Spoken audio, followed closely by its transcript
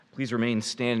Please remain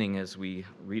standing as we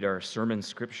read our sermon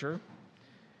scripture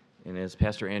and as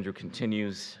Pastor Andrew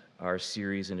continues our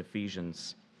series in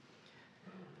Ephesians.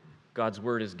 God's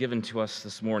word is given to us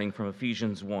this morning from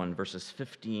Ephesians 1, verses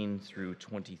 15 through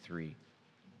 23.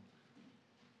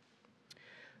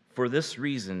 For this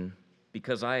reason,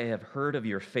 because I have heard of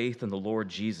your faith in the Lord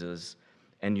Jesus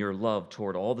and your love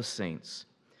toward all the saints,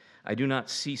 I do not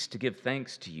cease to give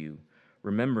thanks to you,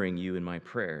 remembering you in my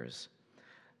prayers,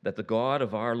 that the God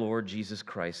of our Lord Jesus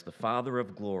Christ, the Father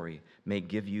of glory, may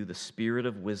give you the spirit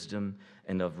of wisdom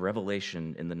and of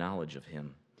revelation in the knowledge of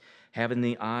him, having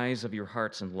the eyes of your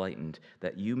hearts enlightened,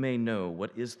 that you may know what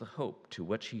is the hope to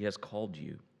which he has called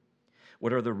you,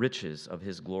 what are the riches of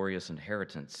his glorious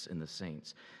inheritance in the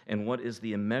saints, and what is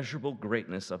the immeasurable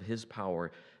greatness of his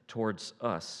power towards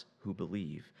us who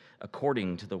believe,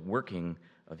 according to the working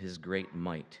of his great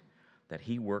might, that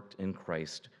he worked in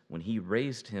Christ when he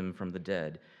raised him from the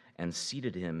dead and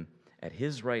seated him at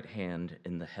his right hand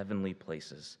in the heavenly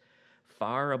places,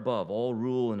 far above all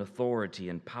rule and authority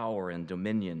and power and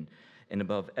dominion, and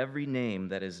above every name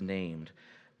that is named,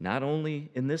 not only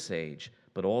in this age,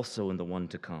 but also in the one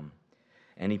to come.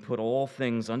 And he put all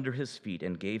things under his feet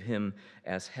and gave him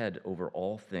as head over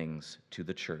all things to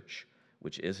the church,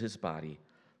 which is his body,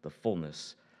 the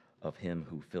fullness of him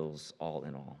who fills all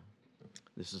in all.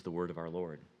 This is the word of our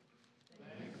Lord.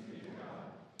 Thanks be to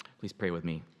God. Please pray with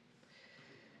me.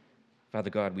 Father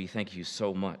God, we thank you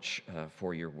so much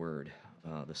for your word,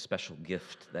 the special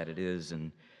gift that it is,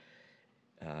 and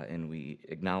we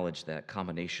acknowledge that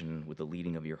combination with the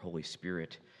leading of your Holy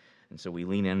Spirit. And so we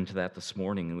lean into that this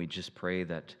morning, and we just pray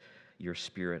that your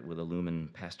Spirit would illumine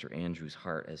Pastor Andrew's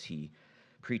heart as he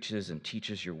preaches and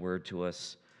teaches your word to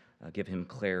us. Give him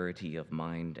clarity of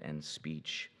mind and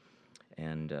speech.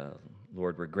 And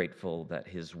Lord, we're grateful that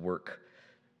his work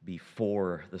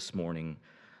before this morning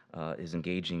is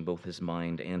engaging both his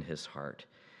mind and his heart.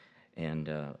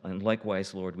 And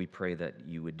likewise, Lord, we pray that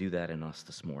you would do that in us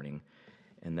this morning,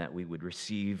 and that we would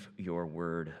receive your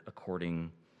word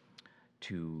according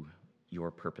to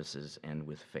your purposes and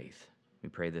with faith. We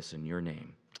pray this in your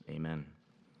name. Amen.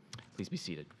 Please be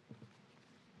seated.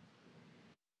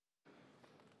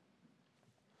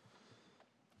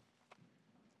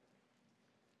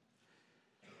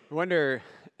 I wonder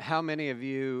how many of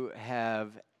you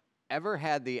have ever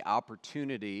had the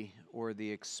opportunity or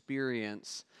the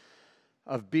experience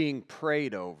of being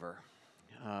prayed over.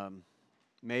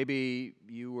 Maybe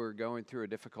you were going through a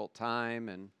difficult time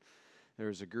and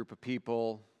there's a group of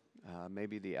people,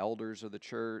 maybe the elders of the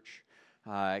church,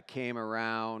 came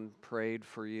around, prayed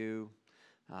for you.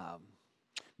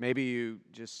 Maybe you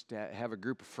just have a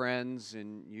group of friends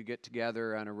and you get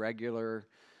together on a regular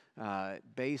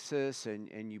basis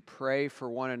and you pray for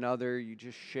one another. You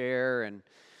just share, and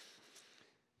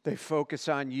they focus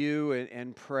on you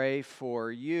and pray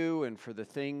for you and for the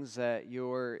things that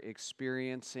you're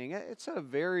experiencing. It's a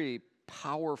very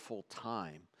powerful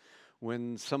time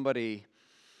when somebody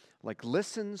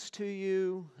listens to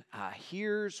you,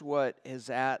 hears what is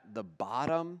at the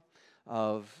bottom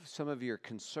of some of your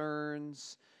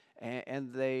concerns,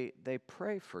 and they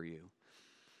pray for you.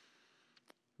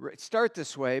 Start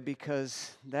this way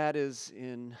because that is,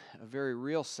 in a very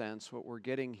real sense, what we're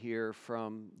getting here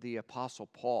from the Apostle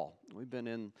Paul. We've been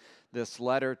in this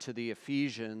letter to the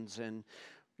Ephesians, and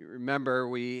you remember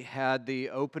we had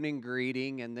the opening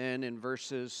greeting, and then in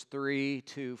verses 3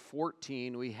 to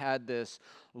 14, we had this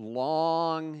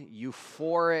long,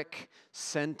 euphoric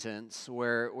sentence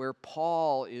where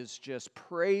Paul is just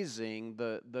praising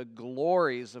the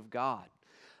glories of God.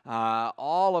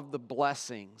 All of the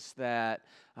blessings that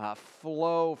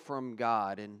flow from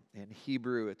God. In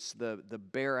Hebrew, it's the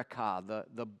barakah,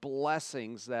 the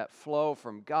blessings that flow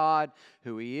from God,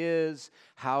 who he is,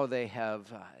 how they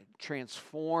have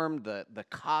transformed the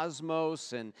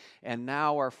cosmos and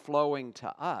now are flowing to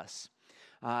us.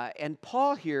 And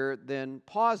Paul here then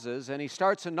pauses and he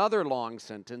starts another long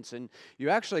sentence, and you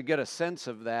actually get a sense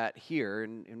of that here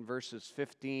in verses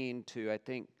 15 to, I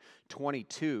think,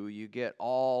 22. You get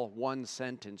all one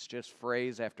sentence, just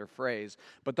phrase after phrase.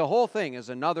 But the whole thing is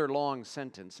another long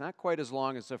sentence, not quite as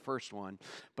long as the first one,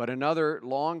 but another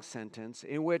long sentence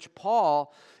in which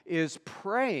Paul is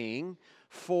praying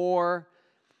for.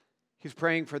 He's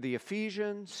praying for the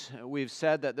Ephesians. We've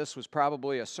said that this was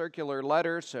probably a circular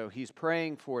letter, so he's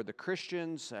praying for the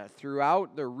Christians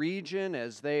throughout the region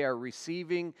as they are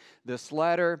receiving this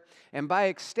letter. And by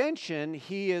extension,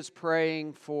 he is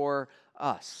praying for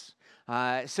us.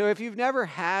 So if you've never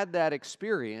had that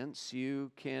experience,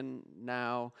 you can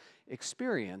now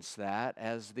experience that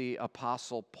as the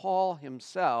Apostle Paul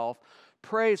himself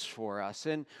prays for us.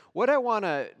 And what I want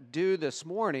to do this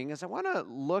morning is I want to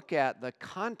look at the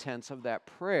contents of that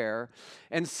prayer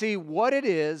and see what it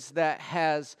is that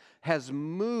has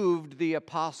moved the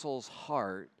apostle's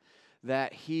heart,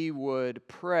 that he would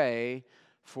pray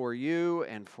for you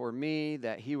and for me,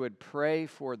 that he would pray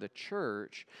for the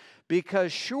church,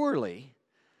 because surely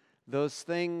those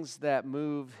things that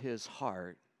move his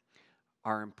heart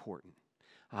are important.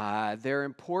 They're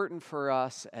important for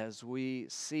us as we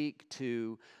seek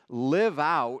to live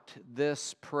out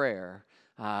this prayer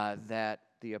that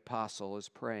the apostle is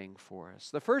praying for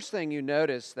us. The first thing you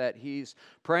notice that he's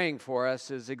praying for us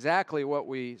is exactly what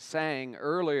we sang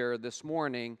earlier this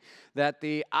morning, that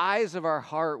the eyes of our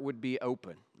heart would be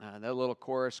open. That little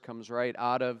chorus comes right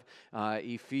out of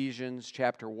Ephesians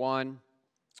chapter 1.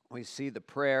 We see the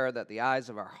prayer that the eyes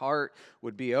of our heart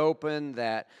would be open,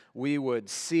 that we would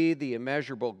see the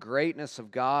immeasurable greatness of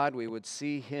God, we would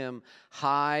see Him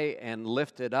high and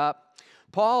lifted up.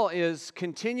 Paul is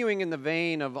continuing in the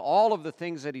vein of all of the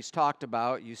things that he's talked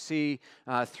about. You see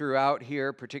throughout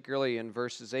here, particularly in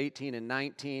verses 18 and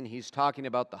 19, he's talking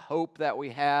about the hope that we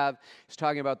have. He's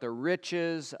talking about the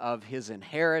riches of his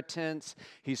inheritance.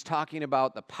 He's talking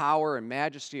about the power and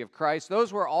majesty of Christ.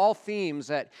 Those were all themes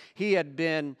that he had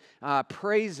been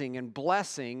praising and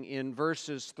blessing in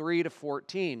verses 3 to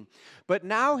 14. But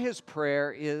now his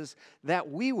prayer is that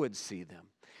we would see them.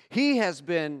 He has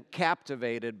been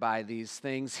captivated by these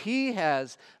things. He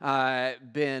has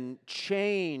been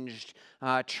changed,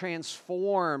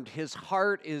 transformed. His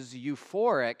heart is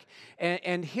euphoric.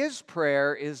 And his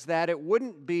prayer is that it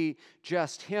wouldn't be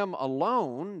just him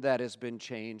alone that has been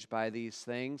changed by these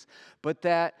things, but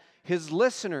that his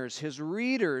listeners, his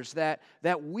readers, that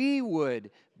we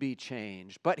would be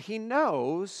changed. But he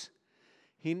knows,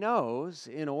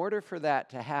 in order for that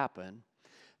to happen,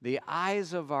 the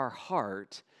eyes of our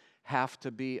heart have to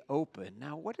be open.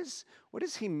 Now, what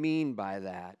does he mean by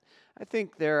that? I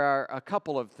think there are a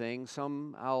couple of things.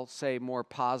 Some I'll say more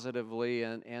positively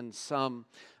and some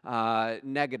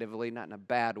negatively, not in a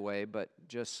bad way, but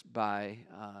just by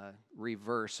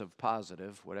reverse of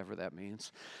positive, whatever that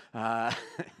means.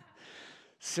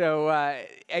 So,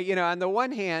 on the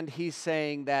one hand, he's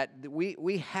saying that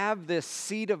we have this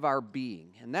seat of our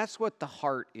being, and that's what the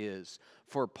heart is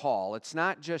for Paul. It's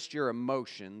not just your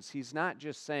emotions. He's not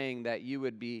just saying that you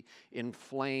would be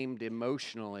inflamed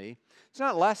emotionally. It's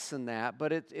not less than that,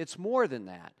 but it's more than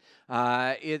that.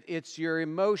 It's your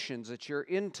emotions, it's your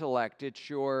intellect, it's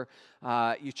your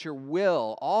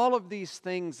will, all of these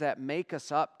things that make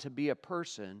us up to be a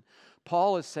person.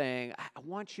 Paul is saying, I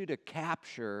want you to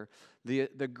capture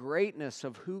the greatness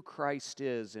of who Christ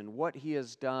is and what He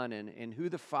has done and who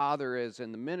the Father is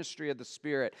and the ministry of the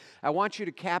Spirit. I want you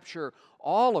to capture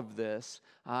all of this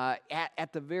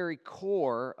at the very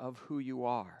core of who you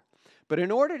are. But in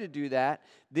order to do that,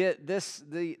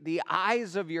 the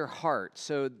eyes of your heart,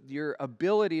 so your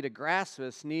ability to grasp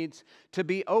this, needs to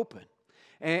be open.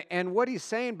 And what he's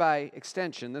saying by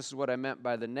extension, this is what I meant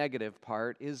by the negative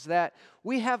part, is that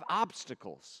we have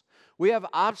obstacles. We have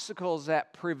obstacles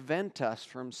that prevent us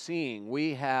from seeing.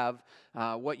 We have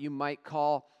what you might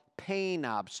call pain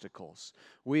obstacles.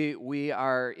 We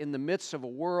are in the midst of a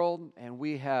world, and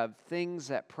we have things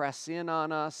that press in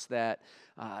on us that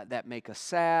make us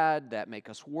sad, that make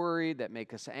us worried, that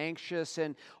make us anxious,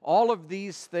 and all of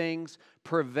these things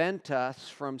prevent us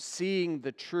from seeing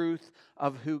the truth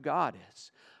of who God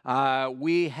is.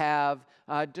 We have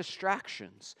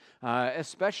distractions,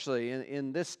 especially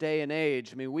in this day and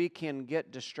age. I mean, we can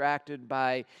get distracted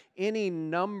by any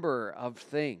number of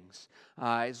things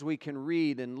as we can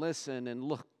read and listen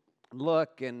and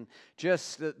look, and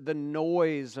just the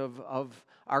noise of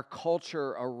our culture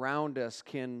around us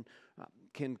can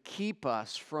keep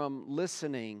us from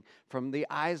listening, from the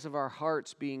eyes of our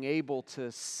hearts being able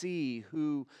to see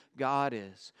who God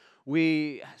is.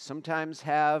 We sometimes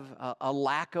have a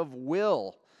lack of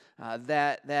will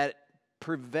that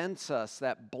prevents us,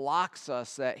 that blocks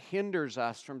us, that hinders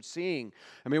us from seeing.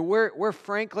 I mean, we're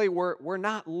frankly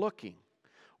not looking.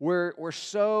 We're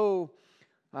so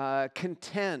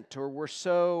content, or we're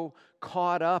so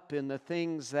caught up in the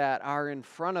things that are in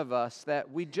front of us that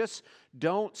we just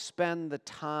don't spend the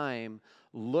time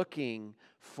looking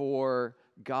for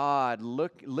God,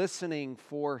 listening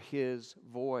for His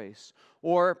voice.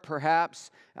 Or perhaps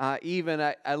even,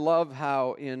 I love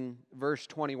how in verse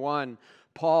 21,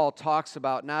 Paul talks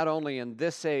about not only in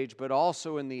this age, but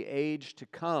also in the age to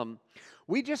come,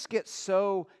 we just get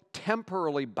so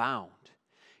temporally bound,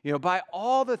 by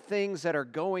all the things that are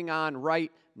going on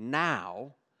right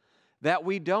now, that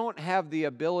we don't have the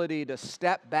ability to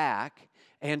step back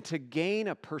and to gain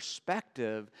a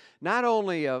perspective not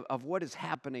only of what is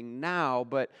happening now,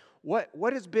 but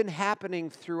what has been happening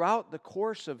throughout the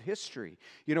course of history.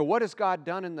 You know, what has God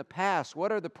done in the past?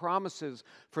 What are the promises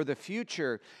for the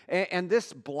future? And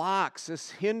this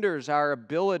hinders our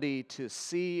ability to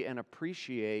see and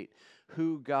appreciate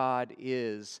who God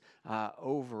is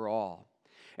overall.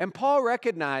 And Paul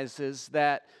recognizes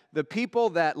that the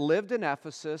people that lived in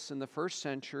Ephesus in the first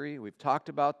century, we've talked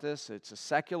about this, it's a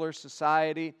secular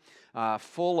society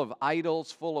full of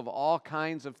idols, full of all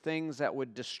kinds of things that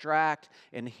would distract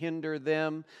and hinder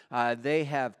them. They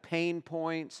have pain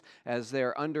points as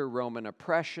they're under Roman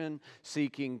oppression,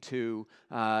 seeking to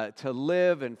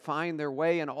live and find their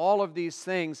way, and all of these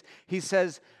things. He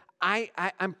says,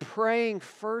 I'm praying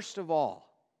first of all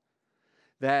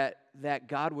that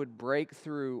God would break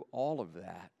through all of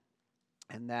that,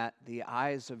 and that the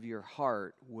eyes of your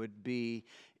heart would be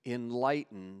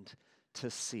enlightened to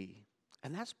see.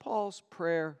 And that's Paul's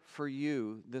prayer for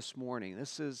you this morning.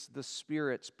 This is the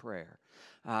Spirit's prayer.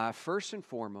 First and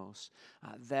foremost,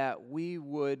 that we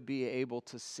would be able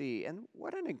to see. And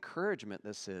what an encouragement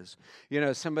this is. You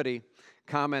know, somebody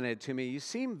commented to me, you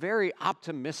seem very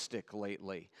optimistic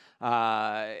lately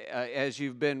as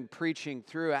you've been preaching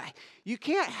through. You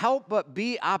can't help but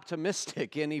be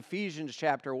optimistic in Ephesians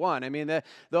chapter 1. I mean,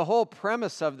 the whole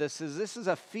premise of this is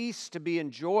a feast to be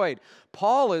enjoyed.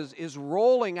 Paul is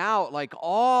rolling out like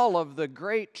all of the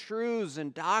great truths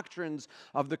and doctrines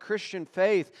of the Christian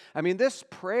faith. I mean, this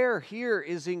prayer here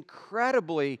is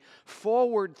incredibly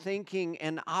forward-thinking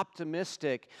and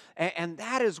optimistic, and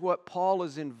that is what Paul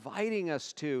is inviting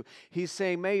us to. He's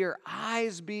saying, may your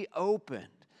eyes be opened,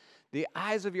 the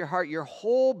eyes of your heart, your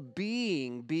whole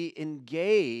being be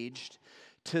engaged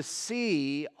to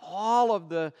see all of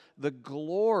the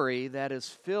glory that is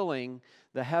filling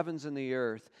the heavens and the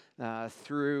earth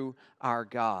through our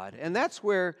God. And that's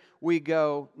where we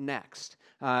go next.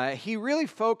 He really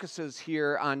focuses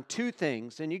here on two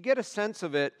things, and you get a sense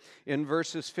of it in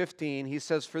verses 15. He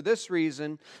says, for this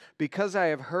reason, because I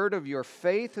have heard of your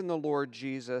faith in the Lord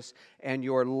Jesus and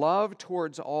your love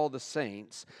towards all the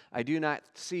saints, I do not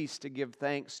cease to give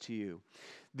thanks to you.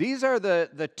 These are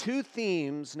the two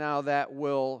themes now that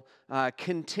will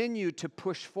continue to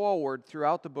push forward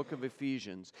throughout the book of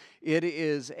Ephesians. It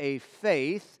is a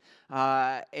faith,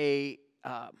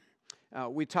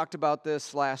 we talked about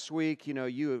this last week. You know,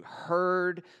 you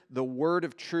heard the word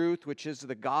of truth, which is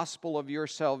the gospel of your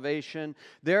salvation.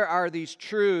 There are these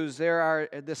truths. There are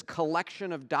this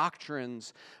collection of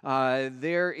doctrines.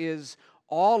 There is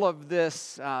all of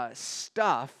this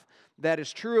stuff that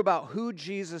is true about who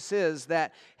Jesus is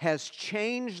that has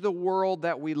changed the world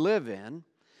that we live in.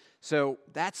 So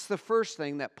that's the first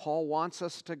thing that Paul wants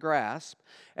us to grasp.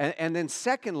 And then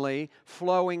secondly,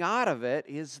 flowing out of it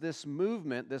is this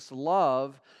movement, this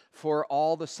love for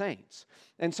all the saints.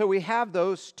 And so we have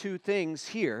those two things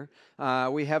here.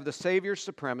 We have the Savior's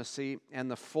supremacy and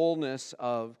the fullness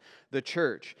of the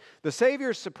church. The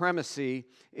Savior's supremacy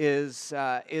is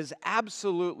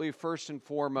absolutely first and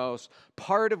foremost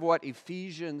part of what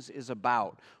Ephesians is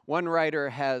about. One writer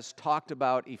has talked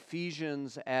about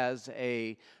Ephesians as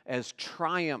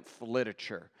triumph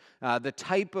literature. The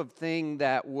type of thing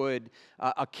that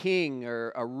a king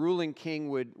or a ruling king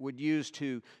would use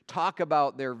to talk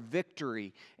about their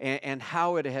victory and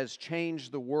how it has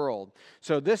changed the world.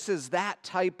 So this is that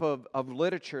type of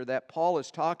literature that Paul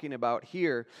is talking about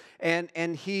here.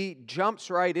 And he jumps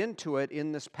right into it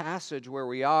in this passage where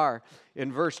we are.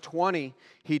 In verse 20,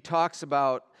 he talks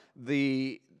about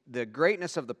the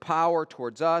greatness of the power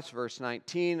towards us. Verse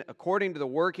 19, according to the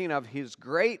working of his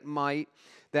great might,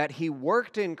 that he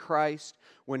worked in Christ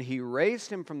when he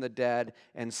raised him from the dead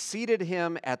and seated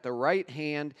him at the right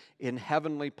hand in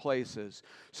heavenly places.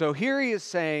 So here he is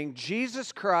saying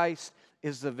Jesus Christ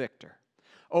is the victor.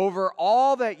 Over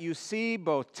all that you see,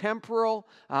 both temporal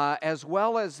as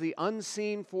well as the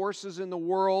unseen forces in the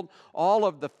world, all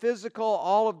of the physical,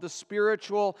 all of the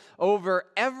spiritual, over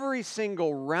every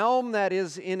single realm that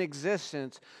is in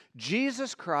existence,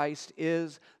 Jesus Christ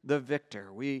is the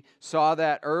victor. We saw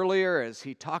that earlier as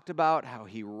he talked about how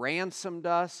he ransomed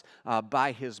us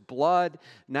by his blood.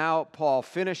 Now Paul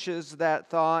finishes that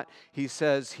thought. He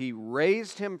says he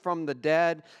raised him from the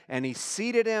dead and he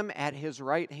seated him at his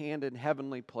right hand in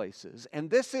heavenly places. And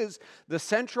this is the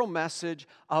central message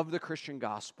of the Christian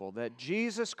gospel, that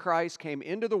Jesus Christ came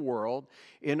into the world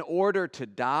in order to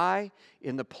die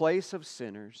in the place of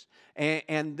sinners.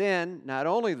 And then, not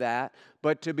only that,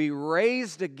 but to be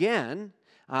raised again,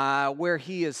 where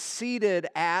he is seated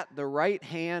at the right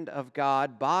hand of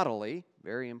God bodily,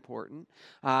 very important,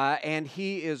 and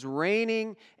he is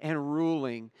reigning and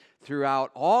ruling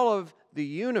throughout all of the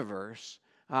universe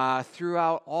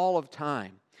throughout all of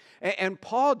time. And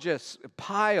Paul just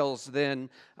piles then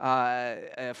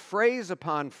phrase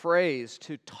upon phrase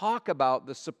to talk about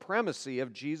the supremacy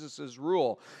of Jesus'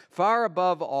 rule. Far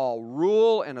above all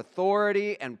rule and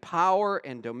authority and power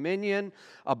and dominion,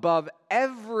 above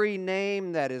every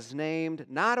name that is named,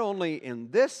 not only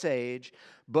in this age,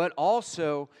 but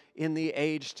also in the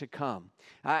age to come.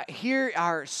 Here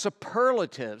are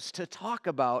superlatives to talk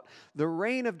about the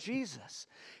reign of Jesus.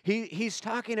 He's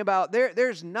talking about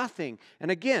there's nothing.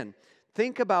 And again,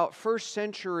 think about first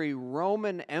century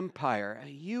Roman Empire.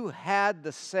 You had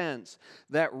the sense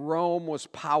that Rome was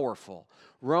powerful.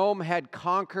 Rome had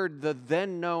conquered the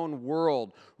then known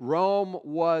world. Rome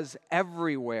was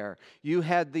everywhere. You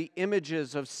had the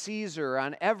images of Caesar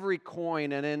on every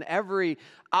coin and in every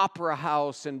opera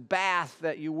house and bath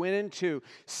that you went into.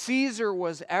 Caesar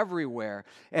was everywhere.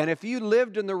 And if you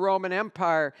lived in the Roman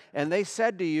Empire and they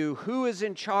said to you, who is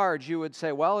in charge? You would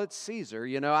say, well, it's Caesar.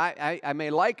 You know, I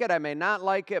may like it, I may not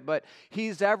like it, but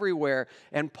he's everywhere.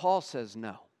 And Paul says,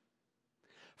 no.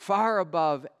 Far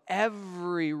above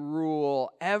every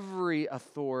rule, every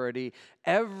authority,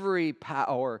 every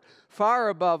power, far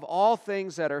above all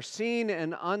things that are seen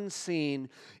and unseen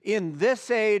in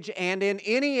this age and in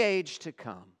any age to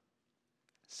come,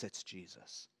 sits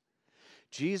Jesus.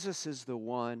 Jesus is the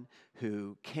one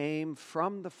who came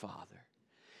from the Father,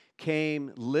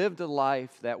 lived a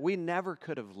life that we never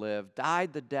could have lived,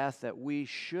 died the death that we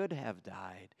should have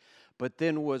died, but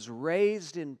then was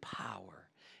raised in power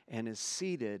and is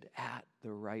seated at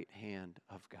the right hand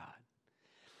of God.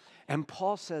 And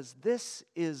Paul says, this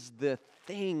is the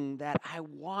thing that I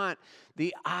want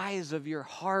the eyes of your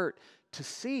heart to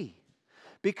see.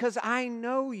 Because I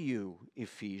know you,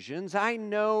 Ephesians. I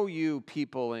know you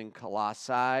people in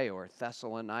Colossae or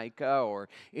Thessalonica or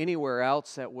anywhere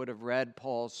else that would have read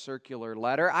Paul's circular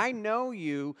letter. I know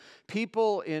you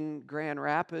people in Grand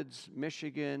Rapids,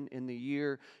 Michigan in the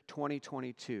year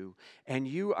 2022. And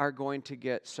you are going to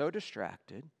get so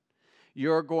distracted.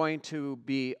 You're going to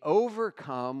be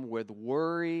overcome with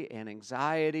worry and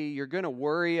anxiety. You're going to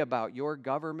worry about your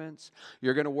governments.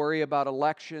 You're going to worry about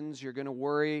elections. You're going to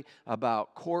worry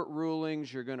about court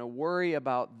rulings. You're going to worry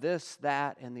about this,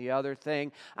 that, and the other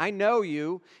thing. I know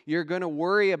you. You're going to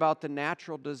worry about the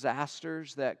natural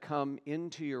disasters that come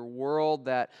into your world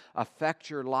that affect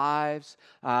your lives.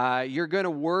 You're going to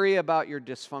worry about your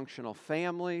dysfunctional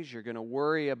families. You're going to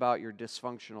worry about your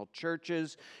dysfunctional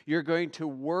churches. You're going to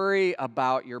worry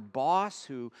about your boss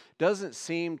who doesn't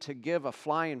seem to give a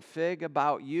flying fig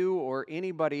about you or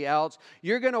anybody else.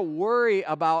 You're going to worry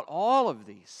about all of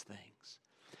these things.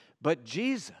 But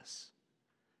Jesus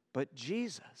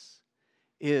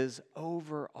is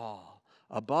over all,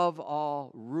 above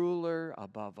all ruler,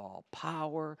 above all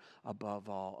power, above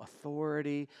all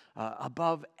authority,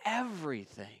 above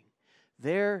everything.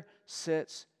 There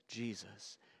sits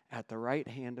Jesus at the right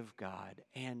hand of God,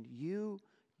 and you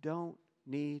don't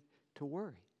need to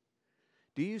worry.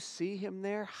 Do you see him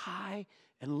there, high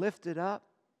and lifted up,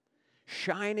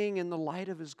 shining in the light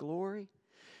of his glory?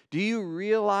 Do you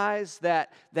realize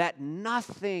that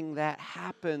nothing that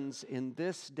happens in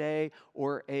this day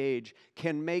or age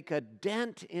can make a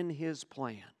dent in his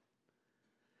plan?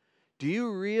 Do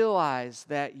you realize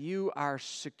that you are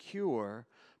secure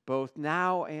both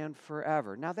now and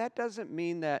forever? Now, that doesn't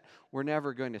mean that we're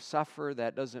never going to suffer.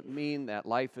 That doesn't mean that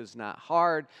life is not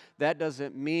hard. That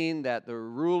doesn't mean that the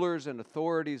rulers and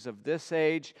authorities of this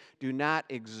age do not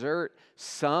exert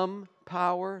some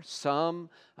power, some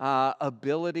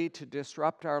ability to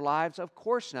disrupt our lives? Of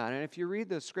course not. And if you read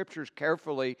the scriptures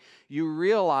carefully, you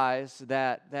realize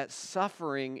that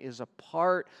suffering is a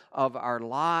part of our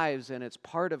lives, and it's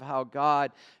part of how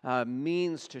God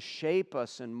means to shape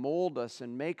us and mold us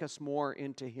and make us more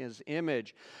into his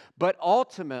image. But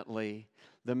ultimately,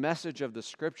 the message of the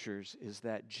scriptures is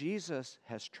that Jesus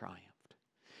has triumphed.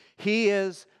 He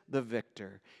is the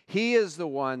victor. He is the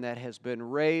one that has been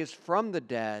raised from the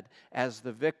dead as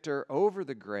the victor over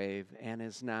the grave and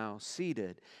is now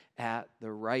seated at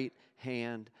the right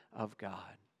hand of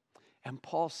God. And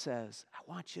Paul says, I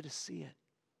want you to see it.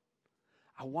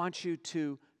 I want you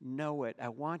to know it. I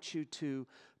want you to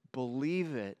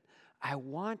believe it. I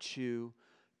want you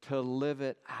to live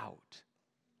it out.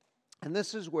 And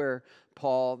this is where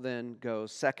Paul then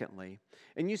goes secondly.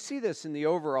 And you see this in the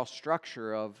overall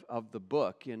structure of the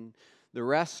book. In The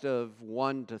rest of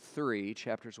 1 to 3,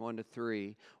 chapters 1 to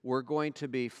 3, we're going to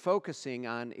be focusing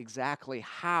on exactly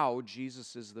how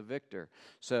Jesus is the victor.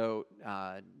 So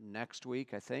next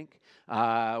week, I think,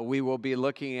 we will be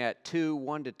looking at 2,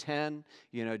 1 to 10.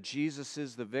 Jesus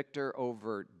is the victor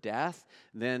over death.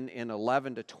 Then in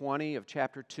 11 to 20 of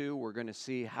chapter 2, we're going to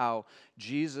see how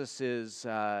Jesus is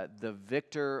the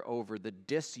victor over the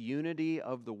disunity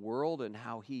of the world and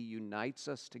how he unites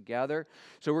us together.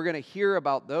 So we're going to hear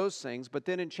about those things. But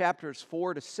then in chapters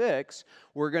 4 to 6,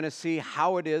 we're going to see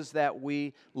how it is that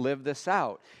we live this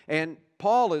out. And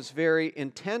Paul is very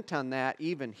intent on that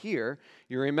even here.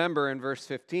 You remember in verse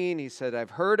 15, he said, I've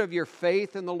heard of your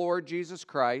faith in the Lord Jesus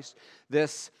Christ,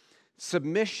 this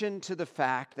submission to the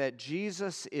fact that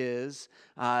Jesus is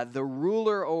the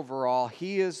ruler over all.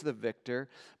 He is the victor.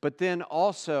 But then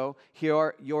also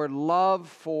your love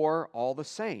for all the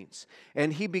saints.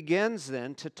 And he begins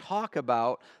then to talk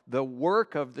about the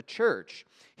work of the church.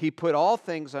 He put all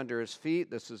things under his feet,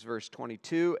 this is verse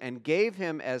 22, and gave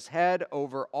him as head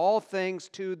over all things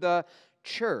to the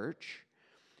church,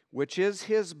 which is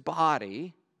his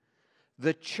body,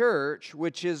 the church,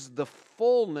 which is the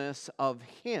fullness of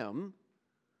him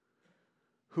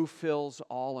who fills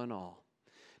all in all.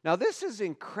 Now, this is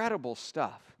incredible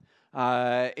stuff.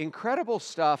 Incredible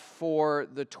stuff for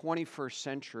the 21st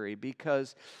century,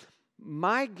 because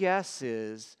my guess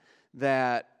is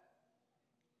that,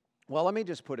 well, let me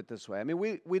just put it this way. I mean,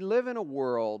 we live in a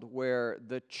world where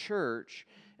the church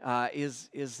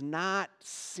is not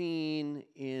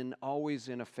seen always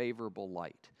in a favorable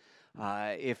light.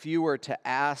 If you were to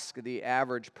ask the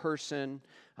average person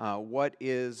what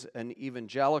is an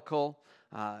evangelical,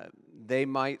 they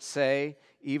might say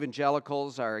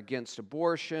evangelicals are against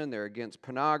abortion, they're against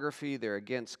pornography, they're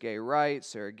against gay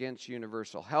rights, they're against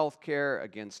universal health care,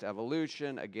 against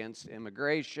evolution, against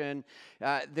immigration.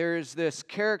 There's this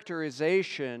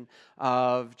characterization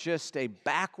of just a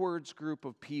backwards group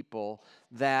of people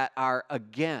that are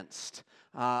against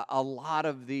a lot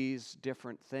of these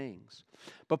different things.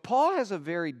 But Paul has a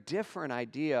very different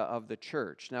idea of the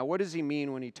church. Now, what does he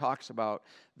mean when he talks about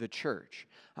the church?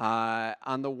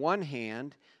 On the one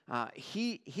hand,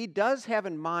 he does have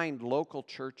in mind local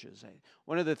churches.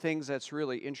 One of the things that's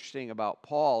really interesting about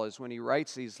Paul is when he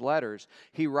writes these letters,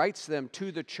 he writes them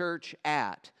to the church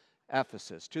at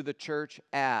Ephesus, to the church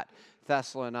at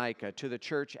Thessalonica, to the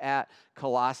church at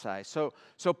Colossae. So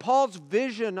Paul's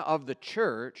vision of the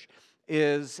church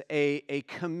is a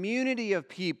community of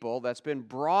people that's been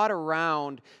brought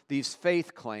around these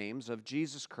faith claims of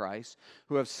Jesus Christ,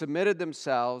 who have submitted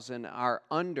themselves and are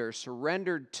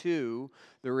surrendered to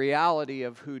the reality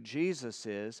of who Jesus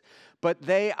is, but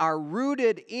they are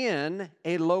rooted in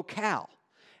a locale.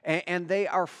 And they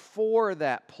are for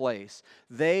that place.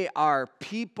 They are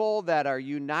people that are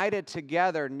united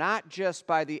together, not just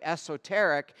by the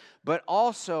esoteric, but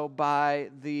also by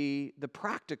the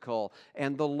practical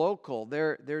and the local.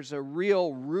 There's a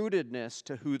real rootedness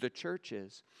to who the church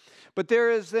is. But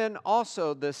there is then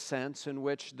also this sense in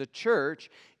which the church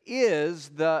is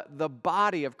the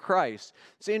body of Christ.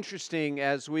 It's interesting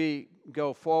as we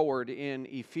go forward in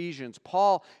Ephesians,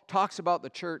 Paul talks about the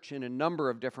church in a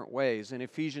number of different ways. In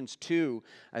Ephesians 2,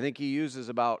 I think he uses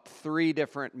about 3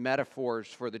 different metaphors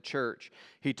for the church.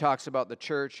 He talks about the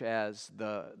church as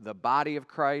the body of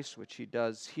Christ, which he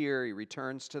does here. He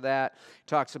returns to that. He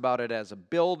talks about it as a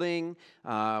building,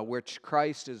 which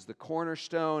Christ is the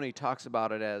cornerstone. He talks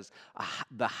about it as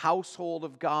the household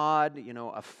of God,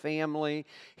 a family.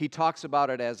 He talks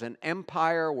about it as an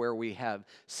empire where we have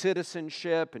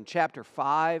citizenship. In chapter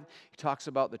 5, he talks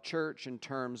about the church in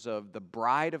terms of the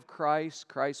bride of Christ,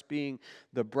 Christ being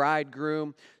the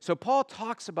bridegroom. So Paul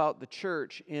talks about the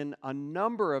church in a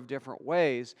number of different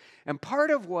ways. And part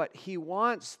of what he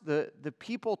wants the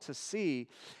people to see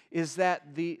is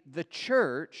that the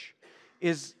church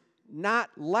is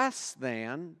not less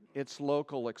than its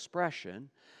local expression,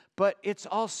 but it's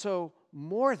also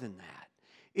more than that.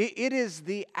 It is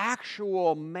the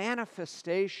actual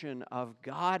manifestation of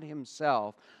God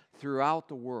himself throughout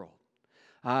the world.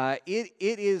 It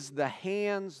is the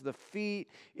hands, the feet,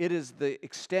 it is the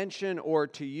extension, or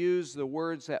to use the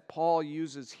words that Paul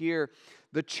uses here,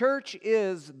 the church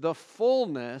is the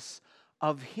fullness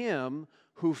of him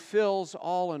who fills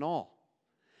all in all.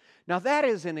 Now that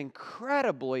is an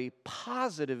incredibly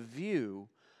positive view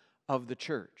of the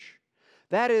church.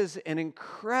 That is an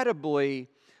incredibly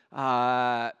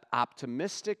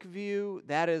optimistic view.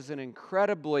 That is an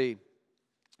incredibly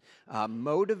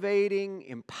motivating,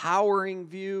 empowering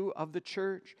view of the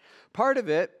church. Part of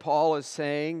it, Paul is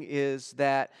saying, is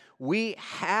that we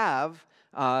have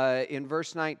in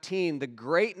verse 19, the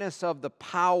greatness of the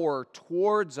power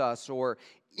towards us or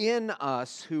in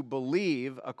us who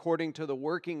believe according to the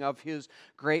working of his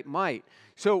great might.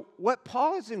 So what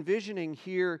Paul is envisioning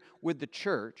here with the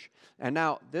church, and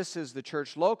now this is the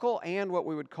church local and what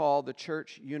we would call the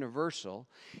church universal,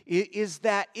 is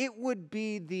that it would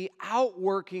be the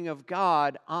outworking of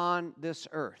God on this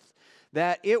earth.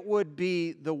 That it would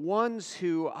be the ones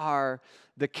who are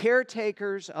the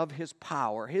caretakers of his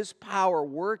power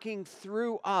working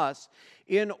through us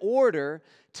in order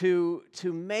to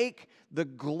make the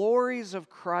glories of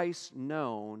Christ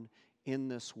known in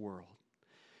this world.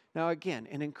 Now again,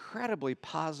 an incredibly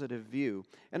positive view.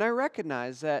 And I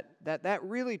recognize that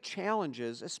really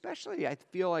challenges, especially I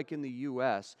feel like in the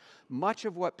U.S., much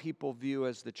of what people view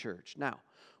as the church. Now,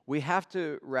 we have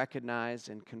to recognize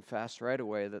and confess right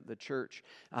away that the church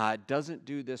doesn't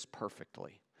do this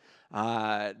perfectly.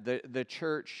 The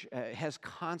church has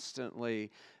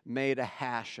constantly made a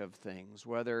hash of things,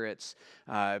 whether it's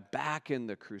back in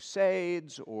the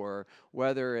Crusades or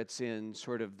whether it's in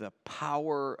sort of the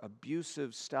power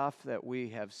abusive stuff that we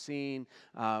have seen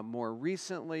more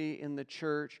recently in the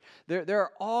church. There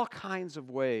are all kinds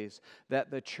of ways that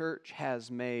the church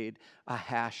has made a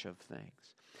hash of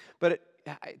things. But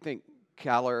I think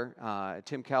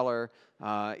Tim Keller,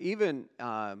 even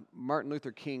Martin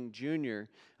Luther King Jr.,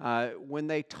 when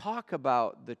they talk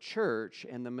about the church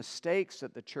and the mistakes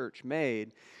that the church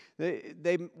made,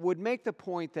 they would make the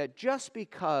point that just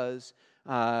because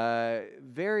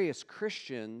various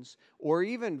Christians or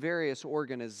even various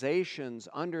organizations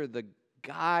under the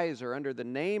guise or under the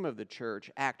name of the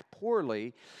church act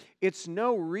poorly, it's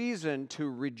no reason to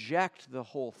reject the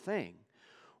whole thing.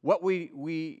 What we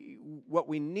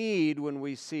need when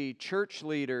we see church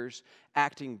leaders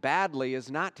acting badly is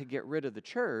not to get rid of the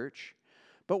church,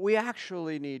 but we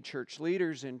actually need church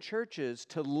leaders in churches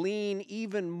to lean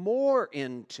even more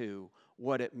into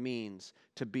what it means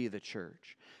to be the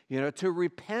church. To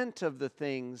repent of the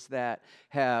things that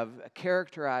have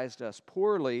characterized us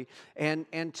poorly and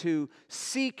to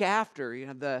seek after,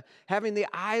 having the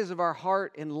eyes of our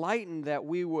heart enlightened that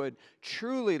we would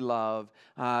truly love,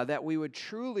 that we would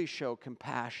truly show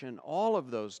compassion, all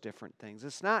of those different things.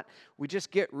 It's not we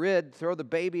just throw the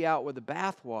baby out with the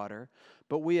bathwater,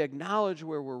 but we acknowledge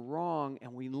where we're wrong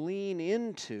and we lean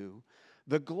into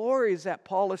the glories that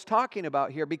Paul is talking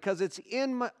about here, because it's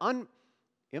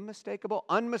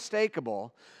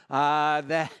unmistakable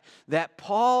that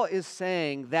Paul is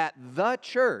saying that the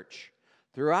church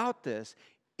throughout this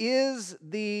is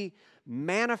the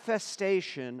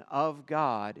manifestation of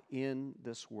God in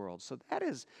this world. So that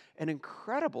is an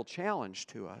incredible challenge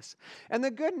to us. And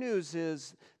the good news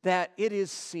is that it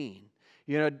is seen.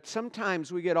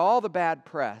 Sometimes we get all the bad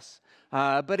press,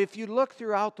 but if you look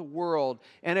throughout the world,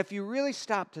 and if you really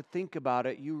stop to think about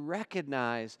it, you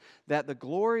recognize that the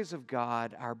glories of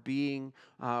God are being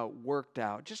worked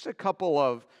out. Just a couple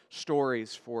of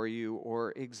stories for you,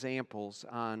 or examples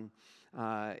on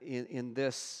in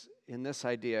this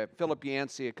idea. Philip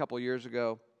Yancey, a couple years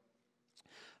ago,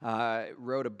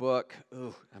 wrote a book.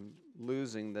 I'm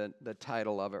losing the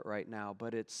title of it right now,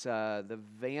 but it's The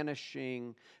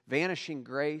Vanishing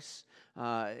Grace,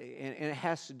 and it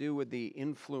has to do with the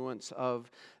influence of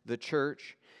the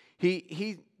church.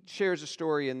 He shares a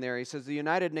story in there. He says the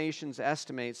United Nations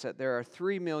estimates that there are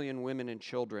 3 million women and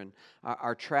children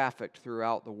are trafficked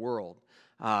throughout the world.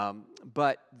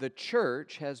 But the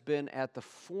church has been at the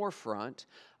forefront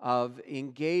of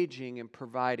engaging and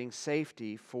providing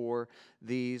safety for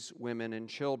these women and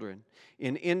children.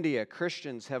 In India,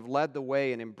 Christians have led the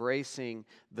way in embracing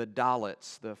the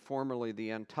Dalits, formerly the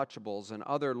untouchables, and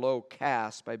other low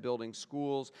castes by building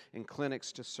schools and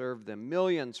clinics to serve them.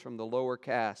 Millions from the lower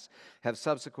castes have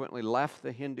subsequently left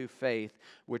the Hindu faith,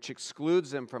 which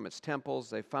excludes them from its temples.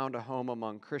 They found a home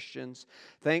among Christians.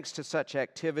 Thanks to such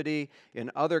activity in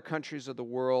other countries of the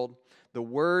world, the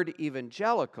word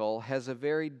evangelical has a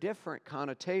very different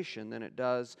connotation than it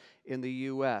does in the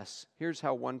U.S. Here's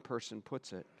how one person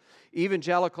puts it.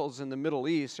 Evangelicals in the Middle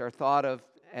East are thought of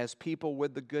as people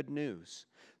with the good news,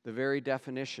 the very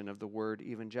definition of the word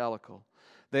evangelical.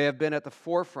 They have been at the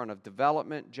forefront of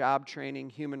development, job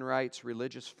training, human rights,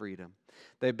 religious freedom.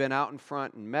 They've been out in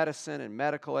front in medicine and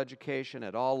medical education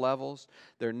at all levels.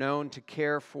 They're known to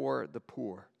care for the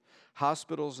poor.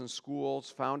 Hospitals and schools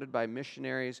founded by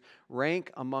missionaries rank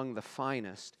among the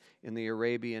finest in the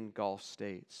Arabian Gulf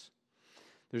states.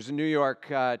 There's a New York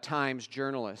Times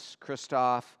journalist,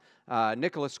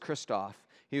 Nicholas Kristof.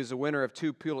 He was the winner of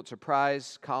 2 Pulitzer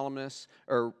Prize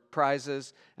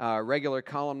prizes, regular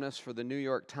columnist for the New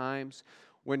York Times.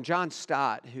 When John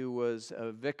Stott, who was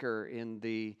a vicar in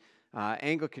the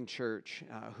Anglican Church,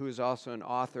 who is also an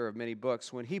author of many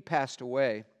books. When he passed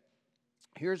away,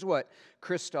 here's what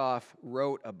Christoph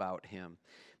wrote about him.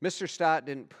 Mr. Stott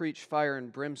didn't preach fire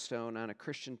and brimstone on a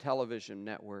Christian television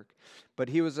network, but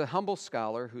he was a humble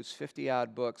scholar whose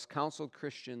 50-odd books counseled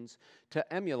Christians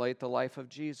to emulate the life of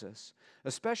Jesus,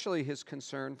 especially his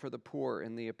concern for the poor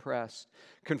and the oppressed,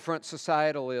 confront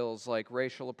societal ills like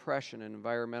racial oppression and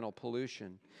environmental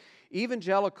pollution.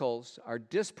 Evangelicals are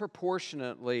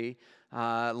disproportionately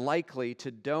likely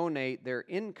to donate their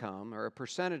income or a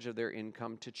percentage of their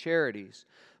income to charities,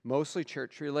 mostly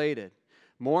church-related.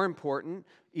 More important,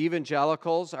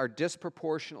 evangelicals are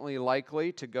disproportionately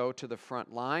likely to go to the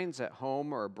front lines at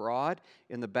home or abroad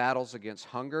in the battles against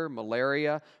hunger,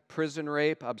 malaria, prison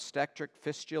rape, obstetric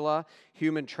fistula,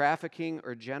 human trafficking,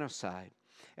 or genocide.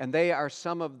 And they are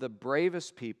some of the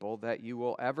bravest people that you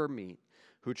will ever meet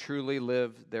who truly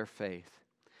live their faith.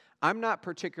 I'm not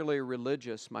particularly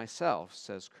religious myself,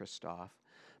 says Christoph,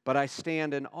 but I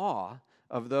stand in awe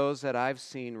of those that I've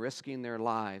seen risking their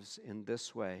lives in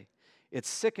this way. It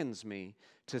sickens me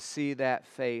to see that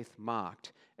faith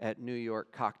mocked at New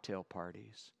York cocktail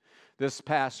parties. This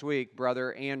past week,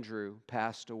 Brother Andrew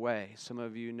passed away. Some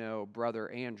of you know Brother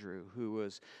Andrew, who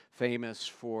was famous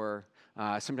for,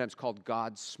 sometimes called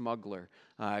God's smuggler,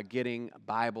 getting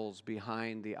Bibles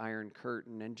behind the Iron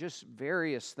Curtain and just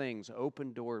various things,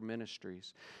 open door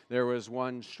ministries. There was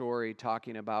one story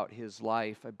talking about his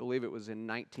life, I believe it was in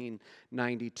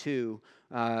 1992,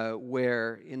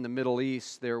 where in the Middle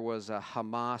East there was a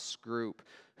Hamas group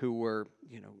who were,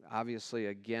 obviously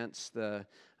against the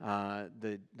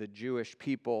Jewish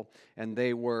people, and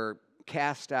they were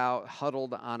cast out,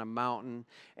 huddled on a mountain,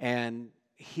 and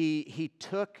he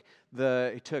took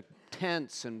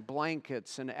tents and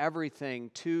blankets and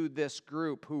everything to this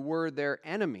group who were their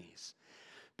enemies,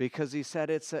 because he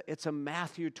said it's a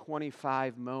Matthew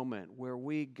 25 moment where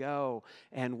we go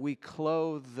and we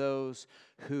clothe those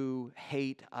who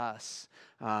hate us.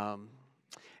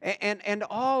 And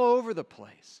all over the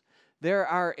place, there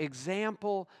are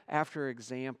example after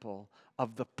example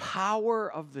of the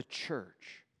power of the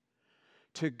church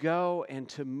to go and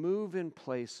to move in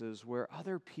places where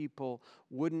other people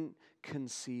wouldn't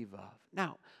conceive of.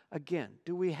 Now, again,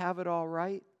 do we have it all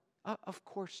right? Of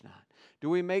course not.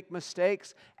 Do we make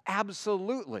mistakes?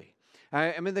 Absolutely.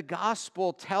 I mean, the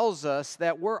gospel tells us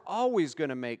that we're always going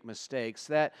to make mistakes,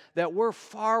 that we're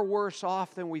far worse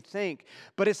off than we think.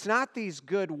 But it's not these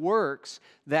good works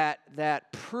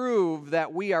that prove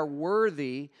that we are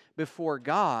worthy before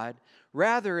God.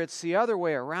 Rather, it's the other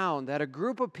way around, that a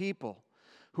group of people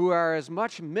who are as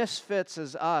much misfits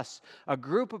as us, a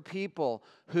group of people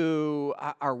who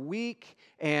are weak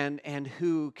and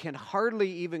who can hardly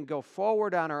even go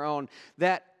forward on our own,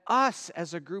 that us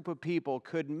as a group of people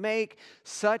could make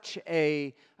such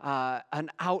an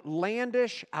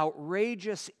outlandish,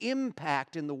 outrageous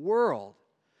impact in the world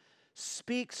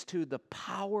speaks to the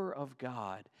power of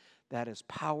God that is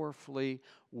powerfully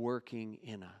working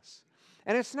in us.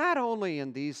 And it's not only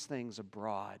in these things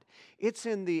abroad, it's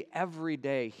in the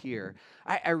everyday here.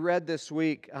 I read this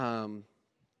week,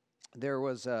 there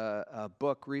was a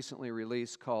book recently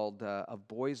released called Of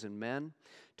Boys and Men,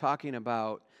 talking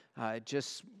about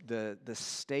just the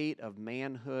state of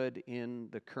manhood in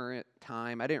the current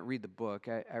time. I didn't read the book,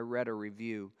 I read a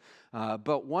review.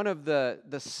 But one of the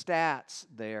stats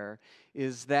there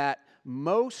is that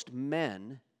most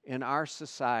men in our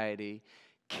society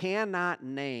cannot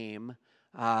name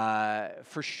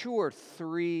for sure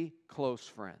 3 close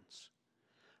friends.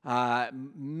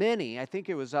 Many, I think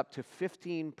it was up to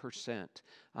 15%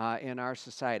 in our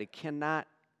society, cannot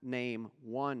name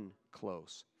 1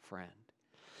 close friend.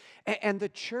 And the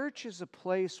church is a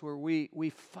place where we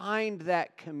find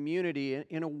that community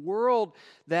in a world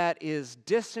that is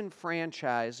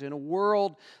disenfranchised, in a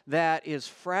world that is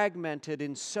fragmented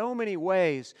in so many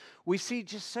ways. We see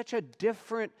just such a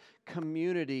different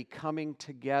community coming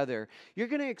together. You're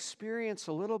going to experience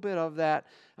a little bit of that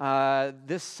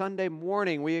this Sunday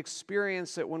morning. We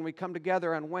experience it when we come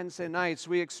together on Wednesday nights.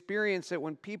 We experience it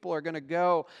when people are going to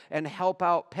go and help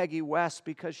out Peggy West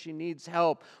because she needs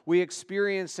help. We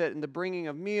experience it in the bringing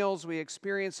of meals. We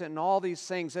experience it in all these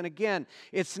things. And again,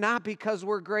 it's not because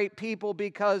we're great people,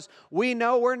 because we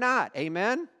know we're not.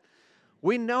 Amen?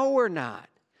 We know we're not.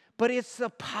 But it's the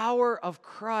power of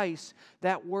Christ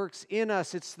that works in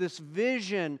us. It's this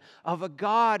vision of a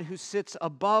God who sits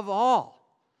above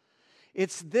all.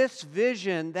 It's this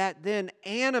vision that then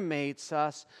animates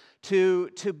us to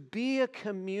be a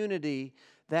community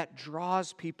that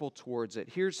draws people towards it.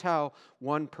 Here's how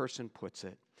one person puts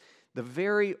it: the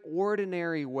very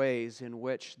ordinary ways in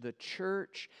which the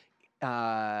church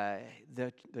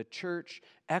the church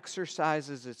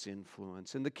exercises its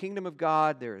influence. In the kingdom of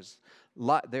God, there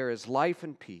is life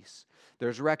and peace.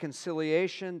 There's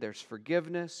reconciliation, there's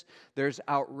forgiveness, there's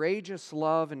outrageous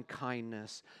love and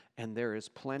kindness, and there is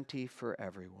plenty for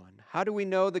everyone. How do we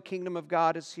know the kingdom of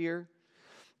God is here?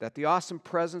 That the awesome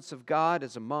presence of God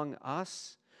is among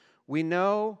us? We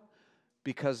know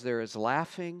because there is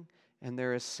laughing and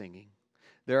there is singing.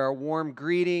 There are warm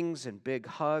greetings and big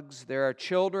hugs. There are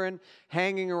children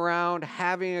hanging around,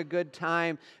 having a good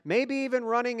time, maybe even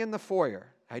running in the foyer.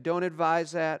 I don't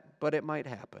advise that, but it might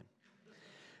happen.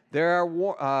 There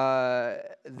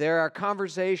are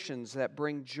conversations that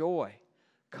bring joy,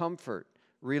 comfort,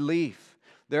 relief.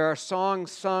 There are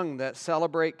songs sung that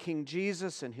celebrate King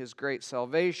Jesus and His great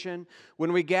salvation.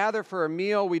 When we gather for a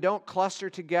meal, we don't cluster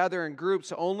together in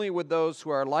groups only with those who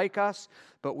are like us,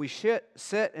 but we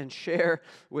sit and share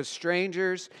with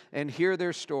strangers and hear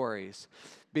their stories.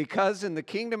 Because in the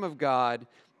kingdom of God,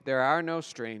 there are no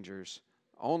strangers,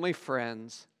 only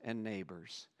friends and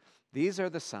neighbors. These are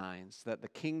the signs that the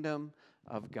kingdom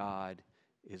of God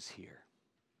is here.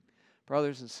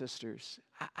 Brothers and sisters,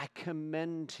 I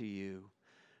commend to you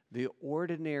the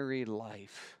ordinary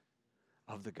life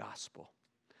of the gospel.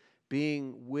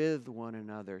 Being with one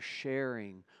another,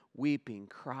 sharing, weeping,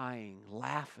 crying,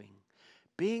 laughing,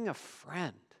 being a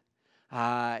friend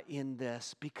in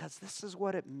this, because this is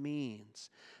what it means,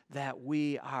 that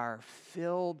we are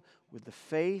filled with the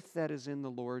faith that is in the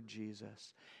Lord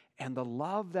Jesus and the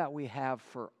love that we have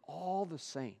for all the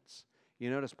saints. You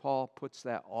notice Paul puts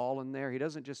that all in there. He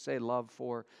doesn't just say love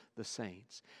for the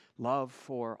saints. Love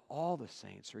for all the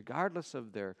saints, regardless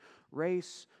of their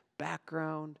race,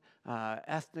 background,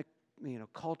 ethnic,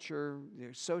 culture, their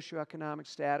socioeconomic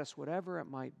status, whatever it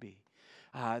might be.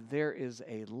 There is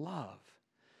a love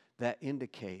that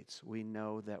indicates we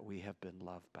know that we have been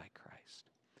loved by Christ.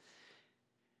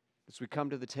 As we come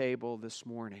to the table this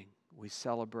morning, we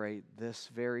celebrate this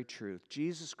very truth.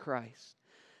 Jesus Christ,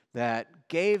 that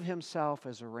gave Himself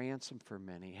as a ransom for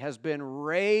many, has been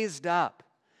raised up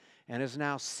and is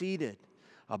now seated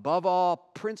above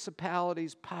all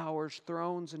principalities, powers,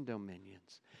 thrones, and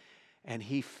dominions. And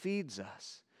He feeds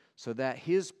us so that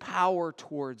His power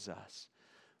towards us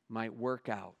might work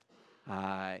out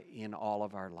in all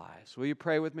of our lives. Will you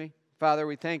pray with me? Father,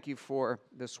 we thank You for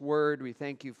this word. We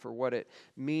thank You for what it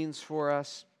means for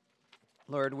us.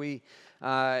 Lord,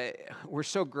 we're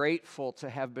so grateful to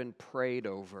have been prayed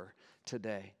over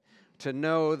today, to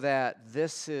know that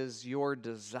this is Your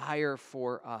desire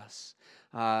for us,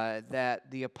 that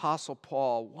the Apostle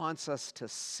Paul wants us to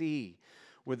see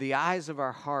with the eyes of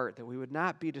our heart, that we would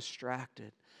not be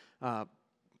distracted.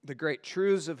 The great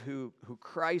truths of who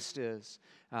Christ is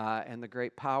and the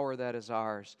great power that is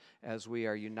ours as we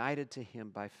are united to Him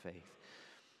by faith.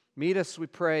 Meet us, we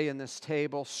pray, in this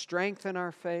table. Strengthen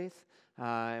our faith.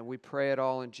 And we pray it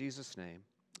all in Jesus' name.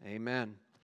 Amen.